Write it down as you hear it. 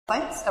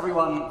Thanks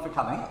everyone for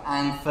coming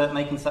and for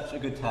making such a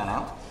good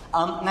turnout.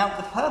 Now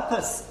the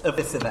purpose of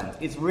this event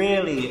is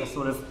really a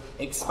sort of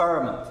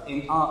experiment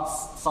in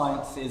arts,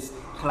 sciences,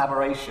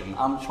 collaboration.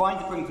 I'm trying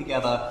to bring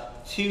together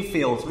two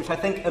fields which I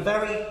think are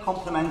very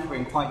complementary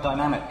and quite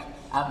dynamic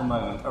at the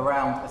moment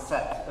around a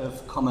set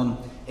of common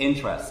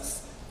interests.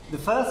 The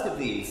first of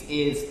these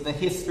is the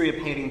history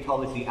of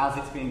paleontology as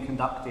it's being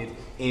conducted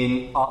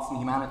in arts and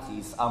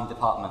humanities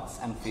departments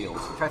and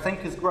fields, which I think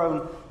has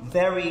grown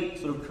very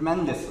sort of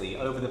tremendously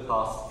over the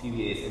past few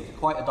years into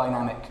quite a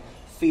dynamic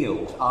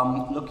field,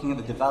 looking at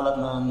the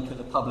development, at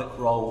the public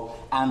role,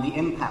 and the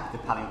impact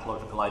of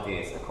paleontological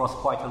ideas across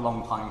quite a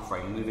long time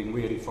frame, moving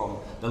really from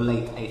the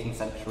late 18th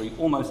century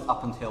almost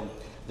up until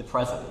the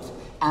present.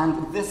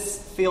 And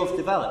this field's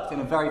developed in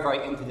a very, very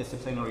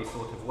interdisciplinary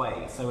sort of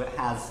way. So it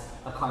has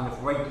a kind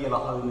of regular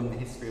home in the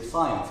history of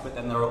science, but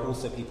then there are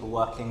also people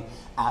working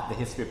at the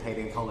history of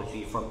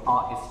paleontology from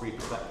art history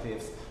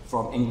perspectives,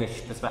 from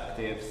English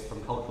perspectives,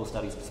 from cultural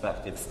studies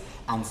perspectives,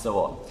 and so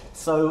on.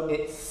 So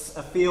it's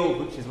a field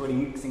which is really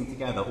mixing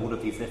together all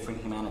of these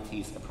different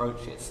humanities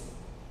approaches.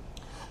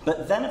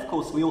 But then, of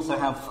course, we also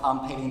have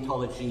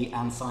paleontology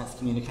and science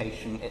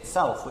communication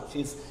itself, which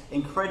is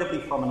incredibly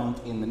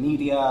prominent in the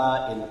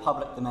media, in the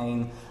public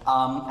domain,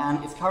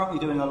 and it's currently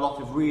doing a lot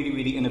of really,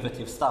 really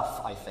innovative stuff,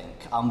 I think,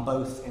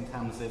 both in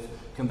terms of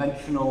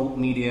conventional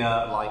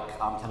media like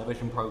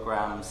television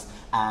programs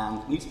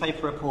and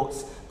newspaper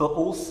reports, but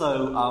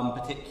also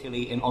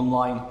particularly in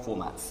online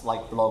formats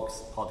like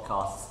blogs,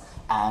 podcasts,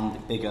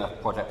 and bigger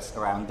projects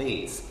around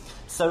these.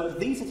 So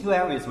these are two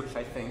areas which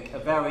I think are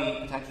very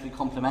potentially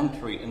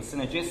complementary and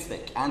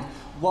synergistic. And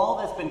while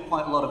there's been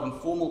quite a lot of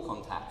informal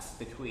contacts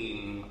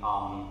between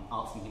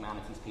arts and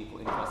humanities people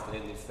interested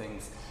in these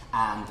things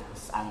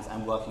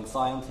and working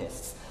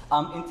scientists,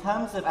 in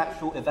terms of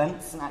actual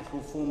events and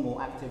actual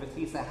formal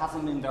activities, there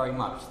hasn't been very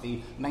much.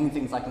 The main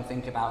things I can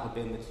think about have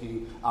been the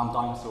two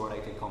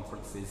dinosaur-related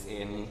conferences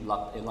in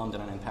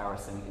London and in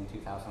Paris in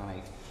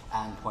 2008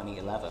 and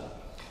 2011.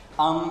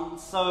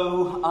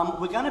 So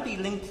we're going to be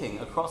linking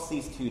across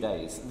these 2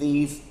 days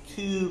these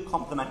two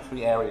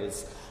complementary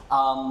areas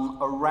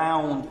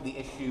around the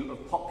issue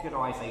of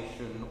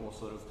popularization or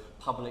sort of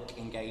public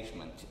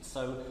engagement.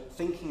 So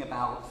thinking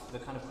about the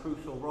kind of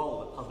crucial role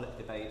that public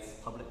debates,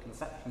 public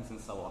conceptions and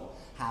so on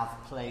have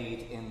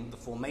played in the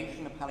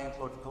formation of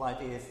paleontological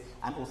ideas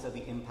and also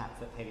the impact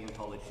that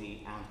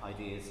paleontology and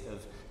ideas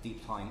of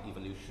deep time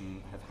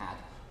evolution have had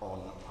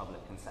on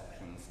public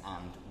conceptions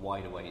and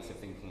wider ways of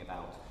thinking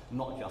about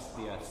not just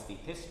the Earth's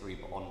deep history,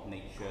 but on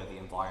nature, the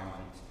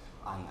environment,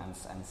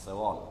 and so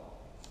on.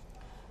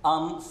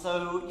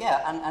 So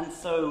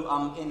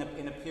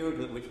in a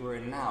period which we're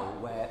in now,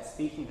 where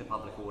speaking to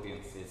public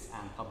audiences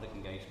and public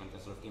engagement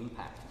and sort of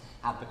impact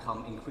have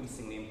become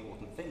increasingly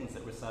important things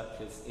that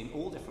researchers in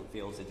all different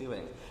fields are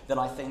doing, that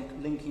I think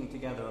linking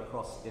together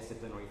across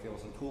disciplinary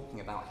fields and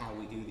talking about how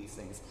we do these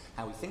things,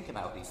 how we think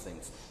about these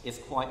things, is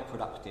quite a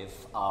productive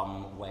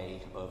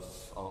way of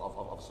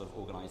sort of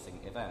organising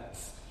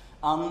events.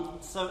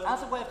 So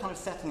as a way of kind of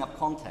setting up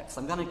context,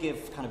 I'm going to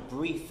give kind of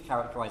brief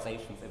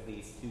characterizations of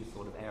these two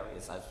sort of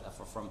areas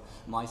from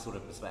my sort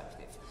of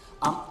perspective.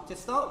 To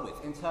start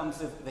with, in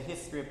terms of the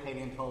history of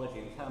paleontology,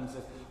 in terms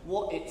of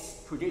what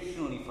it's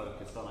traditionally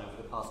focused on over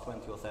the past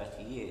 20 or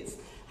 30 years,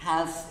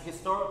 has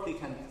historically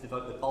tended to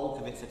devote the bulk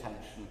of its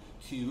attention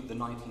to the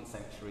 19th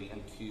century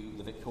and to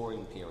the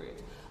Victorian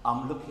period,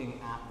 looking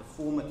at the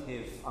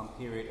formative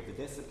period of the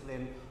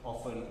discipline,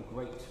 often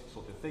great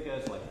sort of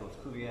figures like George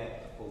Cuvier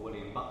or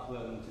William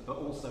Buckland, but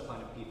also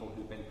kind of people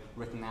who've been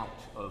written out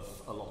of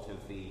a lot of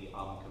the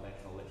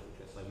conventional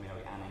literature, so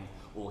Mary Anning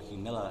or Hugh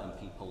Miller and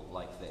people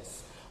like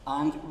this.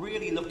 And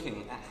really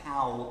looking at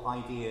how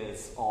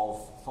ideas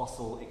of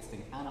fossil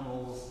extinct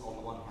animals, on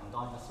the one hand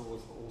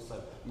dinosaurs, but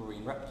also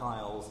marine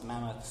reptiles,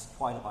 mammoths,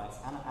 trilobites,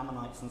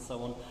 ammonites, and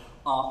so on,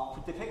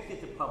 are depicted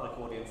to public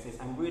audiences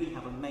and really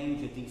have a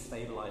major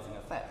destabilizing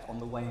effect on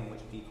the way in which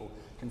people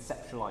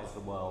conceptualize the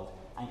world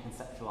and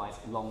conceptualize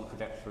long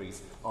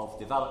trajectories of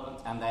development.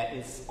 And there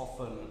is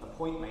often a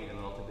point made in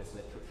a lot of this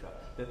literature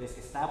that this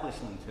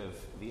establishment of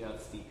the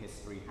Earth's deep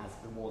history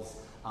was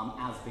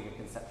as big a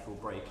conceptual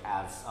break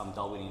as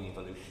Darwinian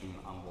evolution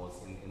was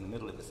in the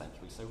middle of the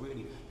century. So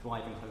really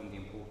driving home the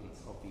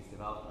importance of these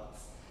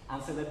developments.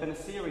 And so there have been a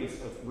series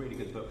of really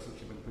good books which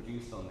have been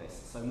produced on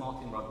this. So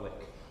Martin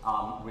Rudwick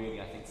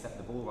really, I think, set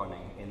the ball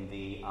running in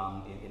the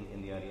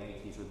early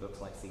 80s with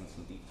books like Scenes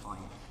from Deep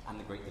Time and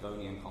The Great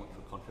Devonian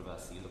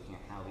Controversy, looking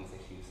at how these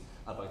issues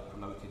are both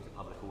promoted to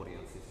public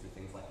audiences through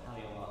things like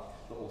paleo art,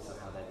 but also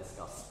how they're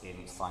discussed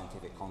in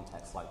scientific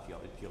contexts like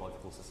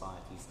geological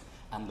societies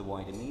and the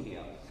wider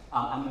media.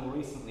 And more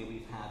recently,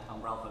 we've had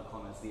Ralph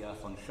O'Connor's The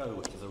Earth on Show,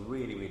 which is a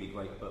really, really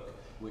great book,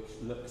 which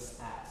looks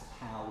at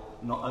how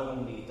not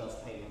only does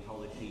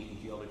paleontology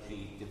and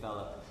geology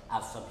develop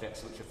as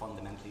subjects which are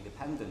fundamentally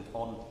dependent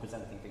on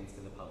presenting things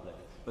to the public,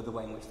 but the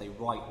way in which they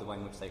write, the way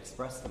in which they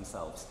express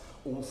themselves,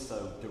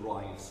 also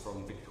derives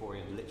from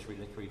Victorian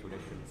literary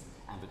traditions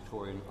and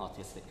Victorian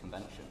artistic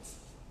conventions.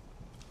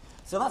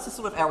 So that's a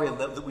sort of area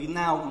that we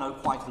now know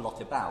quite a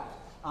lot about.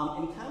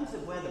 In terms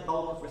of where the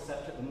bulk of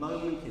research at the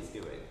moment is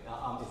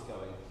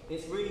going,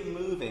 it's really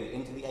moving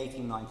into the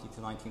 1890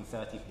 to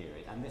 1930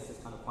 period, and this is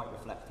kind of quite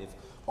reflective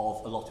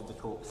of a lot of the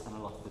talks and a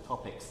lot of the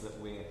topics that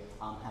we're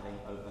having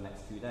over the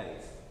next few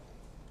days.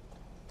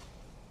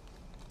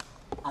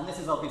 And this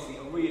is obviously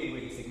a really,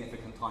 really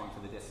significant time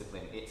for the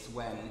discipline. It's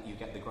when you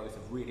get the growth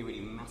of really, really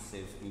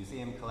massive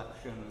museum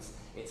collections.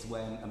 It's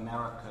when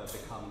America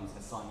becomes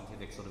a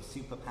scientific sort of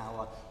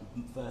superpower,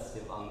 first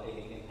in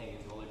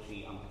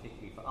paleontology,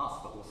 particularly for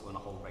us, but also in a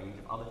whole range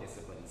of other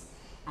disciplines.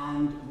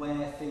 And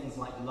where things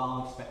like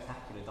large,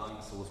 spectacular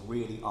dinosaurs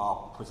really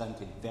are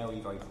presented very,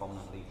 very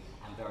prominently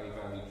and very,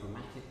 very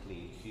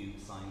dramatically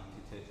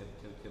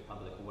to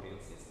public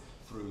audiences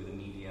through the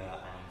media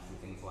and through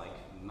things like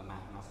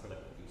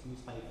mass-produced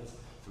newspapers,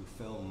 through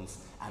films,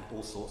 and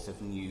all sorts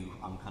of new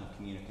kind of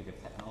communicative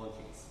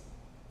technologies.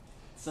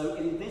 So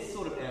in this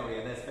sort of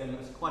area, there's been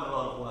quite a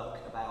lot of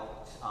work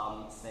about,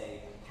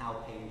 say, how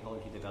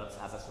paleontology develops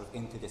as a sort of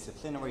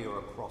interdisciplinary or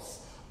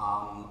across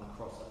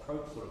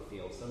approach sort of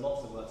field. So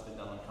lots of work's been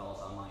done on Charles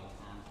R. Knight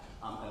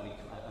and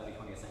early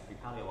 20th century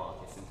paleo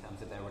artists in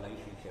terms of their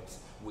relationships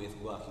with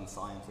working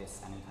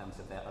scientists and in terms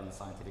of their own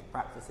scientific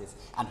practices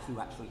and who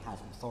actually has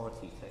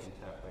authority to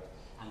interpret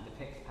and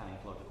depict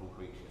paleontological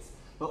creatures.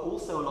 But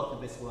also a lot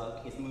of this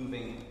work is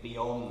moving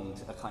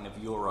beyond a kind of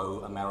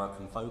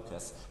Euro-American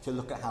focus to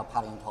look at how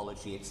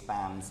paleontology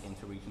expands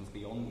into regions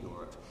beyond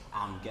Europe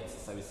and gets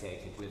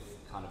associated with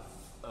kind of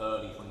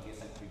early 20th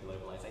century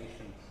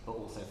globalization, but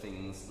also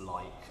things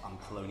like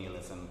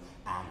colonialism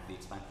and the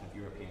expansion of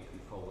European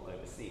control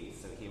overseas.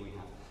 So here we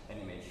have an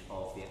image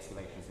of the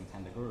excavations in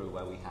Tendaguru,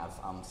 where we have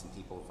some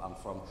people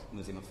from the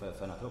Museum of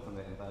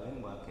Naturkunde in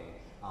Berlin working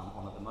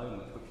on at the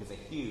moment, which is a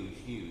huge,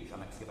 huge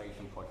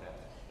excavation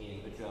project in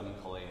a German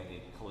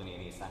colony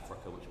in East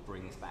Africa, which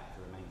brings back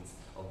the remains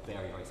of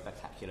very, very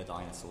spectacular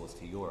dinosaurs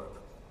to Europe.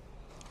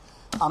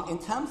 In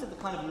terms of the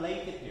kind of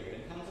later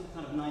period, in terms of the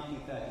kind of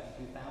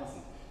 1930 to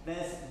 2000,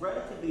 there's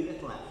relatively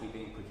little actually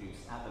being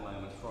produced at the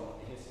moment from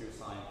a history of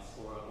science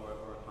or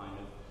a kind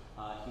of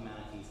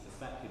humanities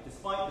perspective,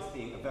 despite this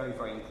being a very,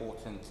 very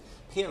important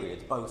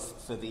period,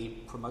 both for the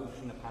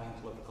promotion of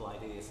paleontological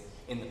ideas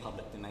in the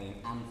public domain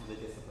and for the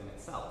discipline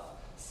itself.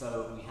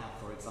 So we have,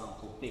 for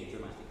example, big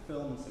dramatic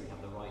films. So we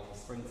have the Rite of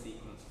Spring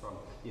sequence from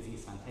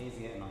Disney's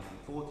Fantasia in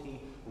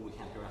 1940, or we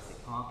have Jurassic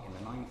Park in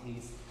the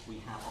 90s.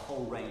 We have a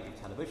whole range of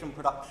television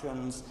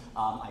productions.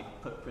 I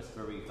put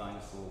Christopher Reeve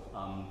Dinosaur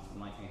from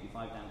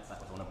 1985 down because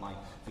that was one of my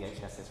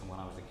VHSs from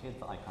when I was a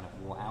kid that I kind of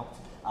wore out,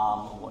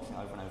 watching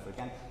over and over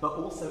again. But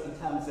also in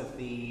terms of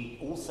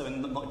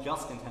not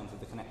just in terms of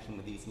the connection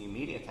with these new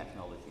media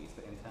technologies,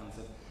 but in terms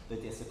of the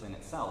discipline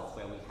itself,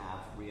 where we have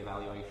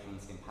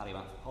re-evaluations in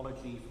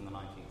paleoanthropology from the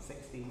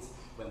 1960s,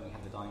 when we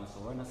have the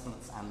dinosaur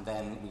renaissance, and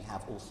then we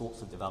have all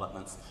sorts of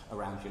developments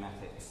around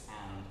genetics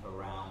and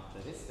around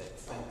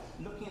statistics.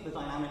 And looking at the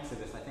dynamics of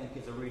this, I think,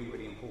 is a really,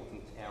 really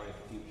important area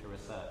for future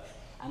research.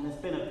 And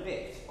there's been a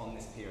bit on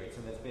this period.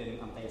 So there's been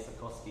Dave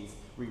Sapkowski's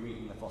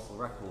Rereading the Fossil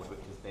Record,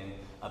 which has been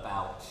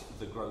about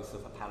the growth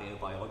of a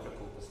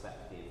paleobiological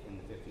perspective in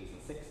the 50s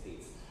and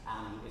 60s,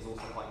 and is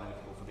also quite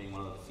notable for being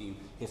one of the few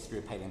history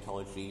of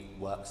paleontology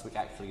works which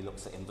actually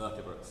looks at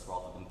invertebrates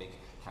rather than big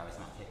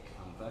charismatic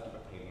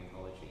vertebrate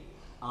paleontology.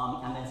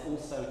 And there's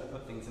also, to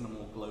put things in a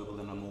more global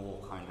and a more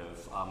kind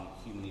of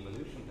human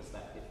evolution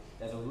perspective,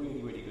 there's a really,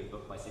 really good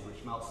book by Sigrid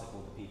Schmalzer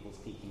called The People's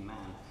Peking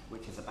Man,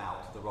 which is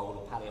about the role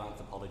of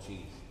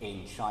paleoanthropology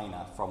in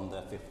China from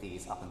the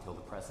 50s up until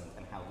the present,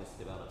 and how this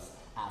develops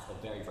as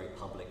a very, very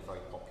public,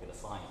 very popular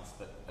science,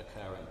 but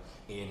occurring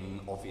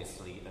in,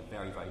 obviously, a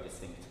very, very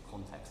distinct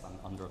context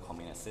under a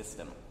communist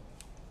system.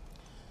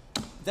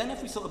 Then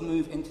if we sort of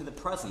move into the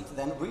present,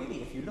 then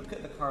really, if you look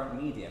at the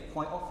current media,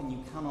 quite often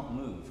you cannot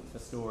move for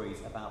stories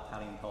about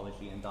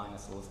paleontology and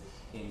dinosaurs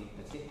in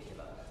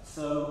particular.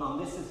 So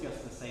this is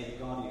just to say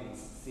the Guardian's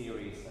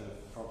series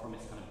from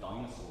its kind of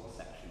dinosaur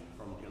section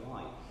from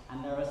July.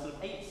 And there are sort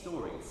of 8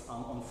 stories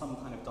on some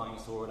kind of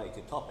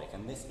dinosaur-related topic,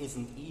 and this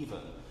isn't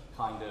even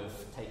kind of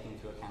taking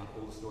into account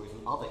all the stories in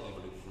other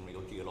evolutionary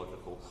or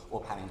geological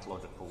or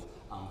paleontological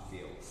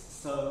fields.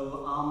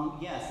 So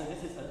so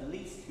this is at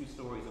least 2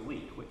 stories a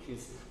week, which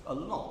is a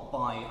lot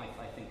by,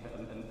 I think,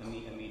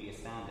 a media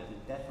standard,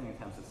 and definitely in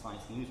terms of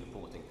science news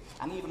reporting.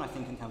 And even, I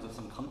think, in terms of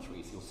some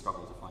countries, you'll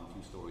struggle to find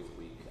 2 stories a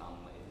week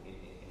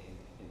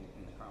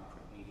in the current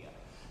print media.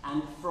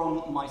 And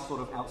from my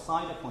sort of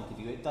outsider point of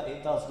view, it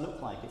does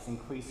look like it's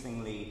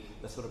increasingly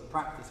the sort of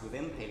practice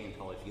within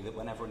paleontology that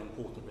whenever an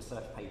important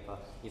research paper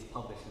is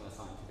published in a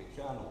scientific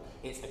journal,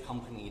 it's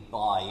accompanied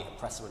by a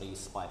press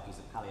release, by a piece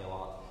of paleo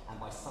art, and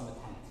by some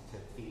attempt to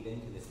feed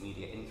into this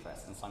media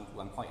interest. And so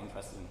I'm quite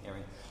interested in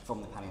hearing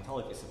from the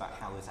paleontologists about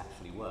how this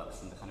actually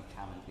works and the kind of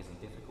challenges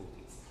and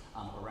difficulties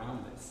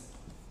around this.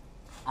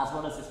 As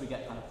well as this, we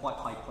get kind of quite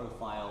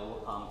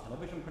high-profile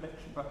television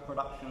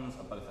productions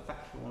of both a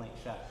factual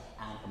nature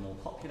and a more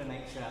popular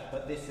nature,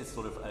 but this is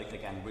sort of,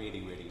 again,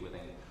 really, really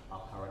within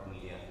our current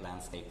media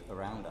landscape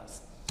around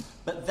us.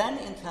 But then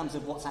in terms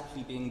of what's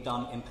actually being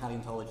done in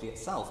paleontology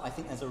itself, I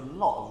think there's a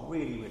lot of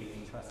really, really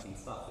interesting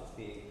stuff that's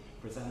being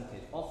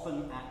presented,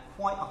 often at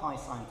quite a high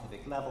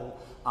scientific level,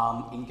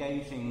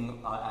 engaging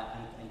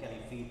and getting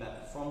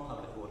feedback from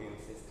public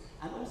audiences,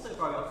 and also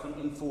very often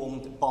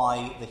informed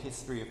by the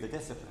history of the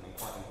discipline in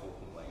quite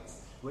important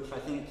ways, which I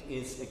think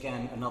is,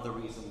 again, another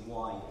reason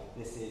why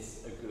this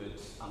is a good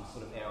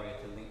sort of area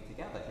to link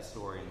together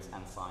historians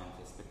and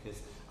scientists,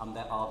 because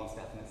there are these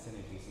definite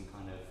synergies and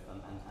kind of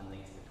and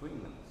links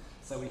between them.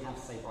 So we have,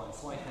 say, Brian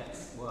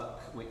Switek's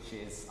work, which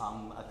is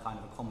a kind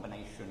of a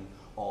combination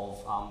of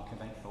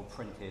conventional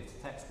printed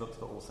textbooks,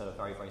 but also a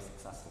very, very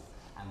successful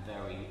and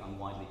very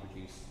widely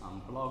produced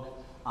blog.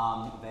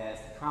 There's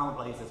the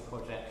Trailblazers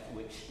project,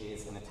 which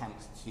is an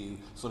attempt to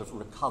sort of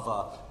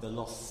recover the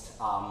lost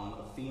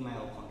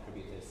female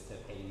contributors to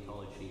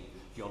paleontology,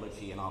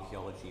 geology, and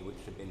archaeology,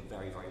 which have been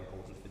very, very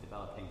important for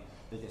developing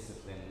the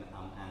discipline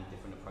and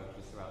different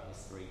approaches throughout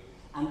history.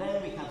 And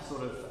then we have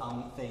sort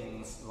of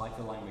things like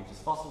the Lyme Regis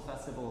Fossil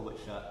Festival,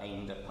 which are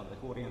aimed at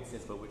public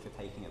audiences, but which are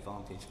taking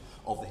advantage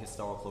of the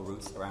historical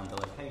roots around the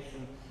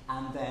location.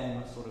 And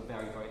then sort of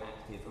very, very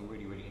active and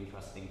really, really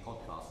interesting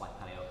podcasts like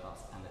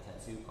Palaeocast and the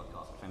Tetsu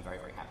podcast, which I'm very,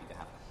 very happy to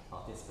have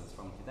participants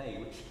from today,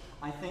 which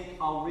I think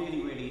are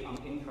really, really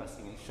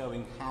interesting in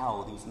showing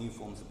how these new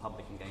forms of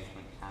public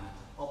engagement can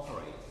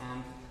operate.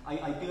 And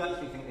I do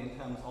actually think that in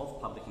terms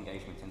of public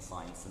engagement in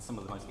science, and some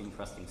of the most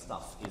interesting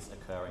stuff is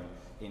occurring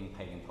in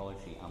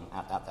paleontology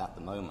at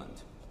the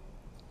moment.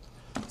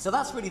 So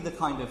that's really the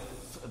kind of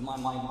my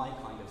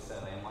kind of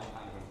survey and my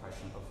kind of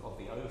impression of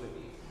the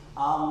overview.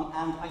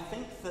 And I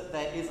think that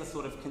there is a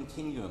sort of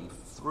continuum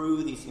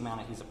through these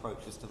humanities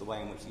approaches to the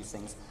way in which these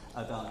things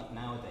are done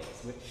nowadays,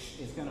 which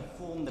is going to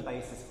form the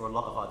basis for a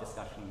lot of our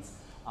discussions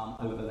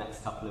over the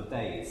next couple of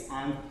days.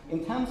 And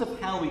in terms of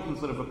how we can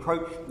sort of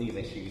approach these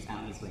issues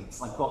and these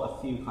links, I've got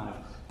a few kind of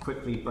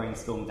quickly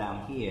brainstormed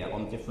down here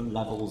on different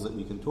levels that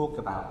we can talk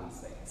about these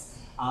things.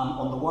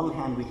 On the one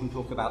hand, we can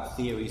talk about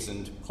theories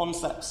and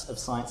concepts of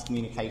science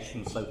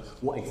communication. So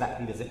what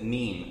exactly does it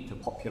mean to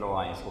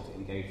popularize or to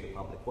engage the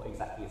public? What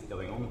exactly is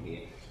going on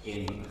here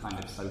in a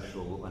kind of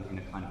social and in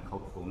a kind of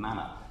cultural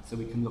manner? So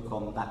we can look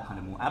on that kind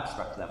of more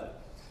abstract level.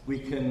 We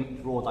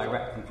can draw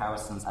direct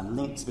comparisons and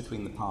links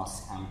between the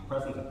past and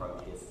present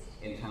approaches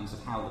in terms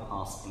of how the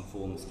past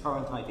informs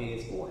current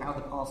ideas, or how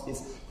the past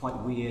is quite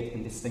weird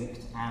and distinct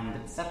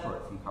and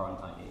separate from current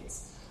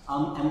ideas.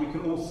 And we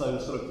can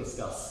also sort of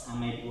discuss and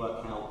maybe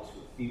work out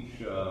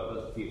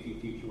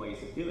future ways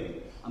of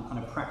doing kind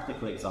of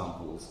practical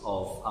examples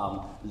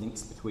of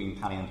links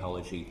between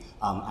paleontology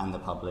and the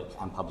public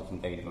and public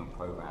engagement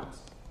programs.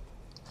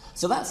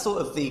 So that's sort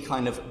of the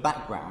kind of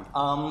background.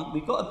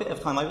 We've got a bit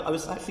of time. I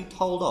was actually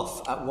told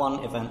off at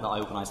one event that I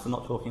organised for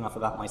not talking enough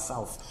about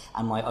myself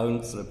and my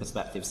own sort of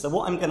perspective. So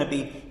what I'm going to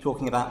be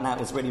talking about now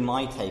is really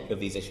my take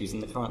of these issues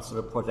and the current sort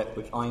of project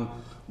which I'm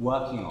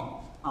working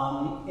on.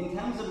 In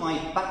terms of my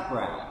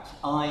background,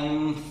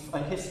 I'm a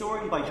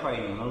historian by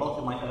training, and a lot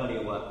of my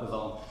earlier work was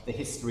on the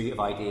history of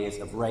ideas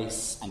of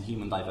race and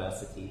human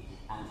diversity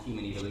and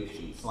human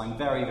evolution. So I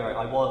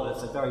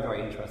was very,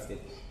 very interested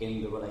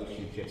in the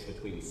relationships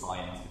between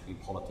science, between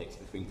politics,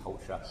 between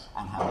culture,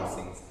 and how these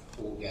things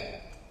all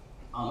get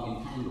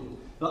entangled.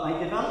 But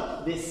I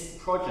developed this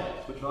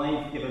project, which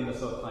I've given the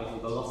sort of title,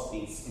 The Lost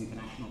Piece,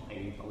 International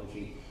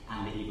Paleontology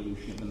and the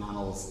Evolution of the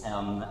Mammals,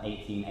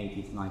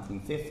 1880 to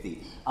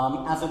 1950,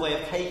 as a way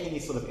of taking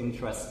this sort of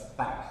interest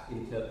back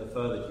into the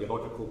further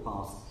geological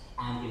past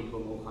and into a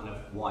more kind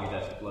of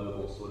wider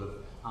global sort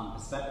of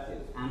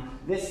perspective. And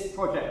this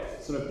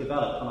project sort of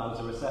developed when I was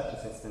a research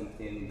assistant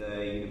in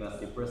the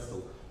University of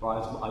Bristol, where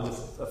I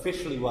was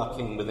officially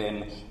working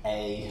within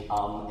a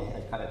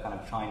kind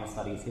of China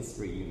Studies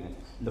history unit,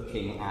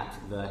 looking at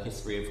the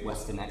history of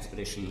Western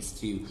expeditions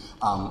to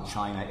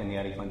China in the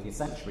early 20th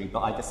century. But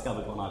I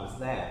discovered when I was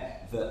there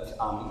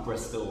that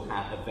Bristol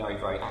had a very,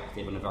 very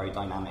active and a very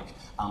dynamic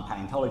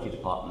paleontology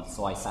department.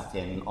 So I sat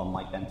in on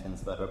Mike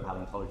Benton's vertebrate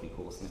paleontology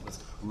course, and it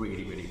was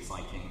really, really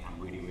exciting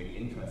and really, really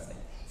interesting.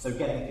 So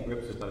getting to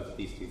grips with both of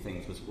these two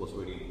things was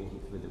really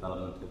important for the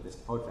development of this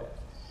project.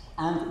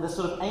 And the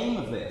sort of aim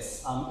of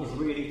this is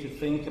really to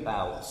think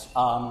about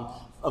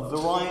a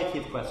variety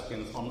of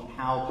questions on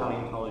how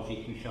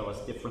paleontology can show us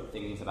different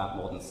things about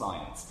modern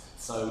science.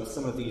 So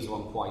some of these are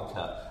on quite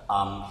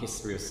a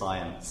history of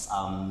science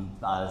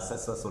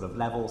sort of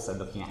level, so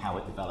looking at how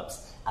it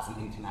develops as an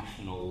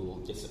international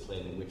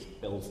discipline which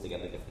builds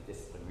together different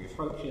disciplinary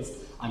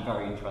approaches. I'm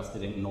very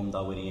interested in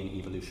non-Darwinian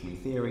evolutionary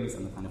theories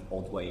and the kind of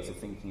odd ways of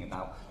thinking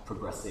about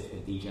progressive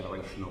and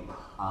degenerational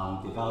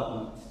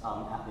development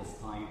at this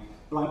time.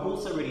 But I'm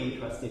also really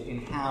interested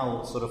in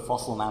how sort of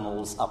fossil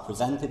mammals are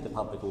presented to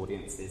public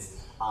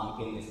audiences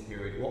in this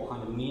period, what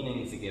kind of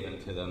meanings are given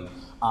to them,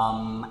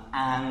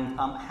 and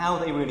how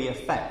they really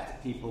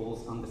affect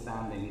people's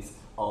understandings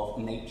of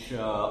nature,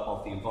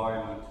 of the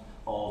environment,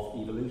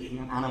 of evolution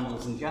and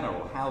animals in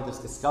general. How does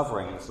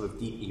discovering a sort of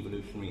deep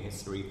evolutionary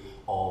history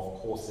of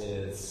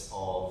horses,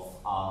 of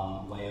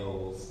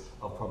whales,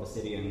 of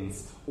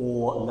proboscideans,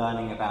 or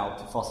learning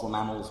about fossil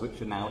mammals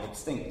which are now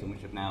extinct and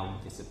which have now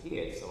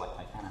disappeared, so like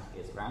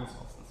titanotheres, ground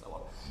sloths, and so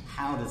on.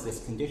 How does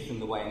this condition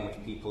the way in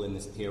which people in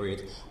this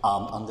period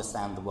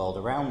understand the world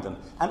around them?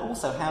 And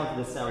also, how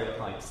do the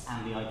stereotypes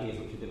and the ideas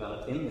which are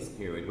developed in this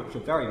period, which are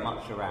very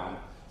much around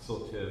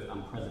sort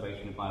of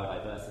preservation of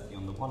biodiversity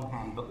on the one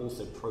hand, but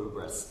also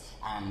progress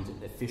and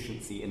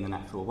efficiency in the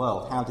natural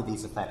world, how do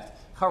these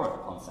affect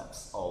current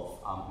concepts of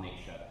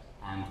nature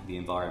and the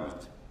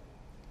environment?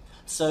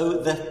 So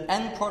the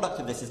end product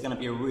of this is going to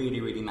be a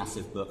really, really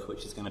massive book,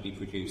 which is going to be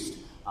produced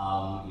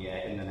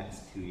in the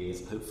next 2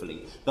 years,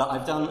 hopefully. But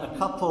I've done a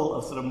couple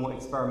of sort of more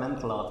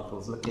experimental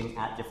articles looking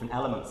at different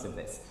elements of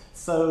this.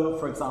 So,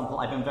 for example,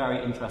 I've been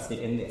very interested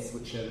in this,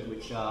 which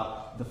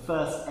are the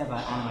first ever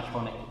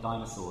animatronic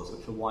dinosaurs,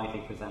 which were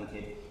widely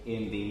presented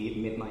in the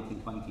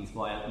mid-1920s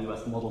by a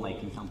US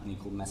model-making company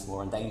called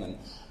Messmore and Damon.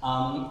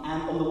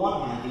 And on the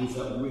one hand, these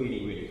are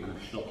really, really kind of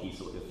schlocky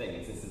sort of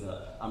things. This is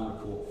a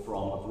report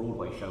from a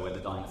Broadway show where the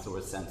dinosaur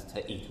is sent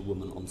to eat a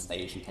woman on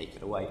stage and take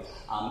it away.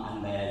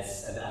 And they're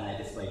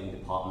displayed in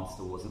department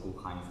stores and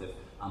all kinds of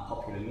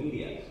popular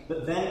media.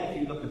 But then,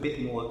 if you look a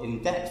bit more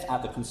in depth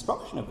at the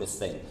construction of this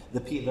thing, the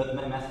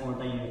Messmore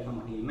and Damon, the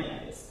company who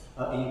made this,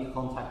 are in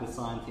contact with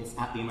scientists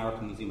at the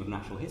American Museum of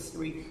Natural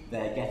History.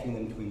 They're getting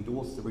them to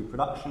endorse the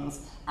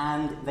reproductions,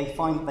 and they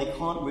find they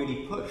can't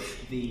really push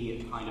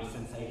the kind of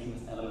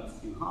sensationalist elements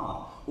too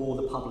hard, or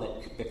the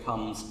public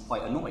becomes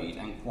quite annoyed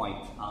and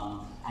quite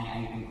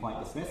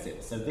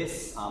dismissive. So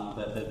this,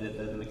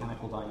 the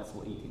mechanical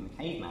dinosaur eating the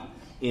caveman,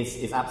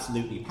 is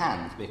absolutely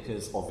panned,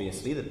 because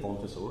obviously the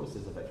Brontosaurus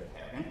is a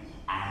vegetarian,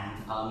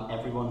 and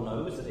everyone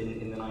knows that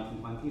in the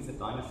 1920s that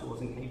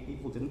dinosaurs and cave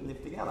people didn't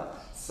live together.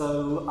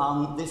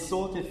 So this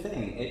sort of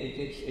thing,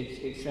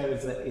 it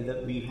shows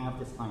that we have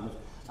this kind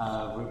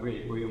of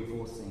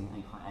reinforcing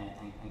and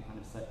kind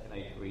of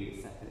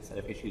circulatory set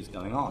of issues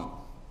going on.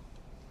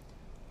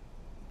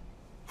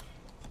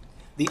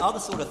 The other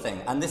sort of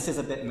thing, and this is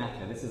a bit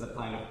meta, this is a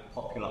kind of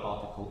popular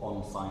article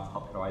on science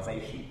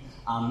popularization,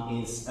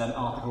 is an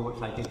article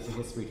which I did for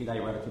History Today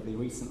relatively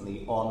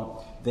recently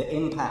on the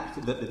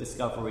impact that the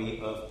discovery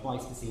of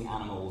Pleistocene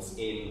animals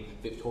in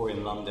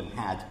Victorian London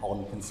had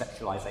on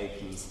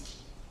conceptualizations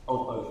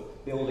of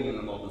both building in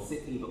the modern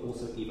city, but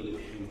also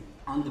evolution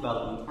and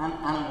development and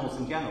animals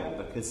in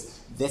general,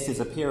 because this is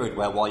a period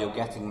where, while you're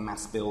getting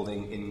mass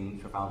building in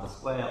Trafalgar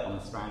Square on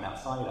the Strand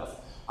outside us,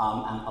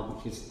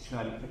 which is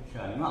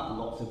churning up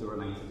lots of the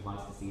remains of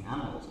Pleistocene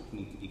animals, which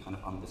need to be kind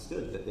of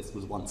understood that this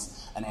was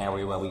once an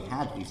area where we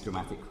had these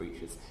dramatic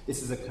creatures.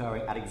 This is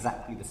occurring at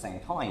exactly the same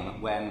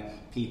time when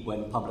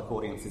public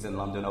audiences in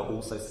London are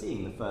also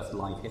seeing the first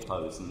live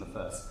hippos and the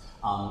first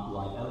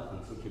live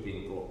elephants which are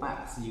being brought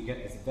back. So you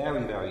get this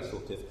very, very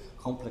sort of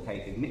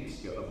complicated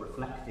mixture of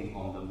reflecting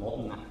on the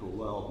modern natural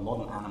world,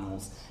 modern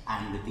animals,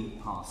 and the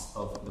deep past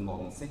of the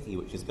modern city,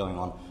 which is going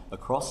on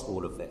across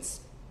all of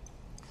this.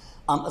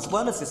 As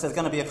well as this, there's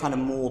going to be a kind of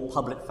more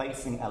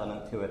public-facing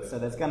element to it. So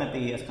there's going to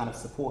be a kind of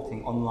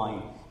supporting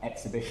online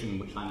exhibition,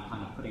 which I'm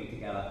kind of putting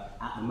together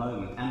at the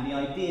moment. And the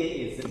idea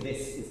is that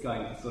this is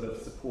going to sort of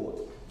support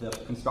the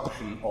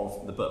construction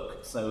of the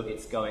book. So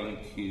it's going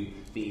to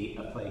be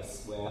a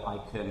place where I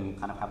can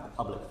kind of have the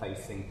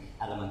public-facing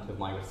element of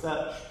my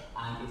research,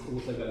 and it's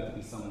also going to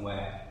be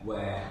somewhere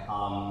where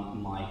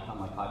my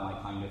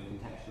kind of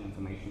contextual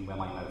information, where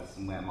my notes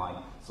and where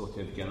my sort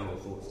of general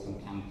thoughts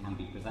can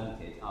be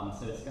presented.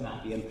 So it's going to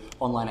be an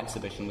online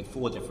exhibition with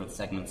 4 different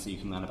segments, so you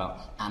can learn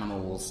about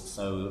animals,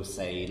 so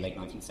say late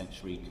 19th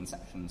century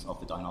conceptions of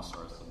the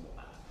dinosaurs and what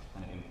that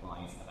kind of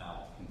implies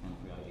about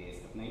contemporary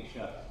ideas of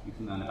nature. You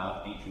can learn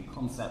about ancient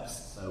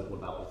concepts, so all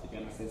about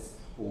orthogenesis,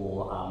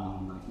 or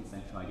 19th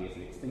century ideas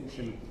of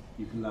extinction.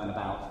 You can learn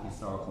about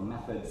historical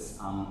methods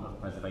of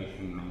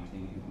preservation,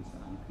 maintaining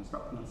and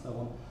construction, and so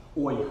on.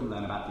 Or you can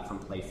learn about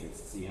different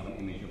places. So you have an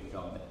image of the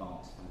Jardin des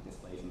Plantes kind of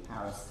displays in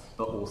Paris,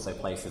 but also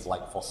places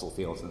like fossil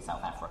fields in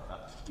South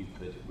Africa you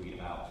could read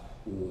about,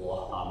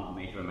 or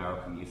major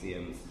American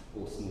museums,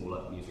 or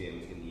smaller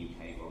museums in the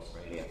UK or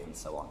Australia, and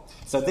so on.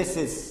 So this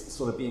is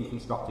sort of being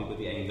constructed with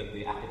the aim that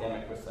the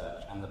academic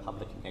research and the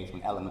public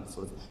engagement elements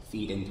sort of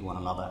feed into one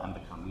another and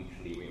become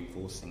mutually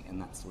reinforcing in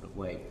that sort of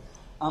way.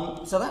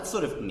 So that's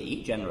sort of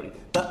me, generally.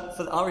 But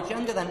for our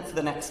agenda then for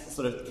the next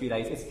sort of 2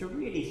 days is to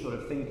really sort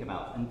of think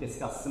about and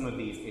discuss some of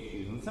these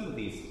issues, and some of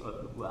these,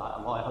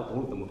 well, I hope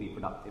all of them will be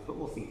productive, but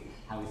we'll see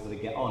how we sort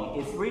of get on.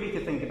 It's really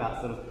to think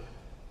about sort of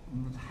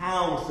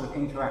how sort of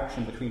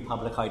interaction between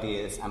public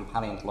ideas and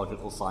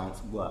paleontological science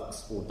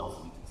works or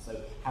doesn't. So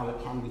how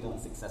it can be done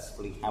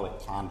successfully, how it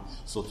can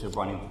sort of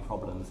run into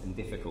problems and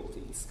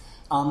difficulties.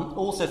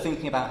 Also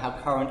thinking about how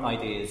current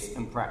ideas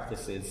and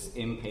practices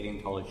in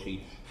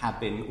paleontology have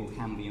been or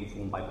can be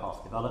informed by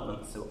past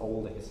developments, so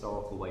older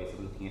historical ways of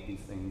looking at these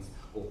things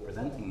or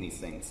presenting these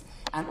things,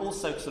 and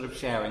also sort of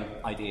sharing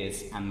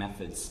ideas and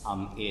methods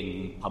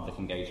in public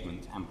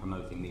engagement and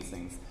promoting these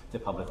things to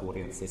public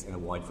audiences in a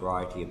wide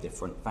variety of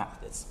different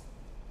factors.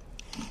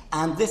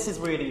 And this is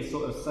really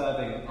sort of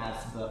serving as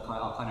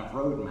our kind of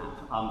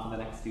roadmap for the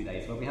next 2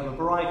 days, where we have a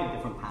variety of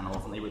different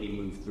panels and they really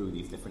move through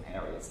these different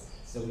areas.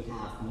 So we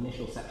have an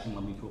initial section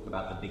when we talk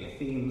about the bigger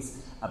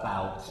themes,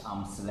 about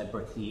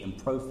celebrity and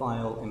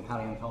profile in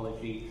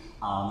paleontology,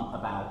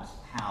 about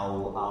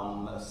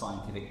how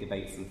scientific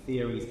debates and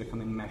theories become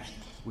enmeshed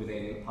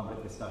within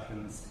public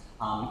discussions.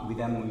 We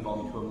then move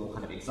on to a more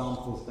kind of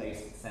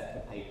examples-based set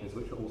of papers,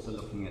 which are also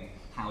looking at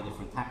how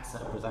different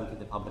taxa are presented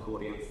to public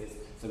audiences.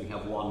 So we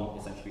have one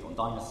essentially on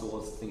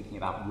dinosaurs, thinking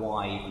about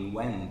why and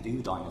when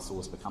do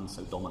dinosaurs become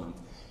so dominant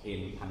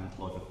in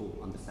paleontological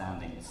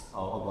understandings,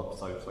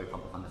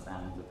 public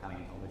understandings of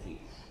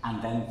paleontology.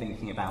 And then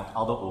thinking about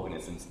other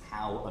organisms,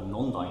 how are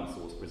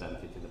non-dinosaurs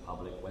presented to the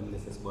public, when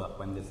does this work,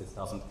 when does this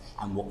doesn't,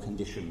 and what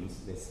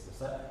conditions this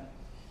reception.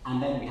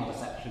 And then we have a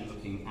section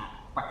looking at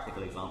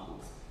practical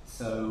examples.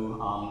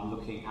 So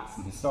looking at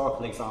some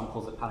historical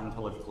examples of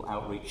paleontological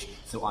outreach,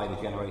 so either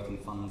generating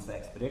funds for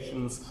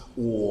expeditions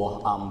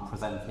or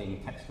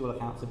presenting textual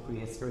accounts of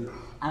prehistory,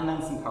 and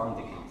then some current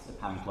accounts of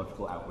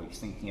paleontological outreach,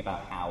 thinking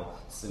about how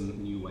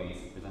some new ways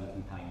of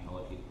presenting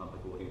paleontology to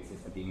public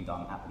audiences are being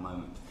done at the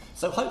moment.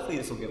 So hopefully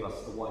this will give us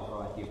a wide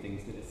variety of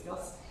things to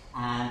discuss,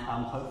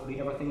 and hopefully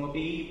everything will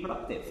be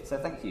productive. So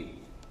thank you.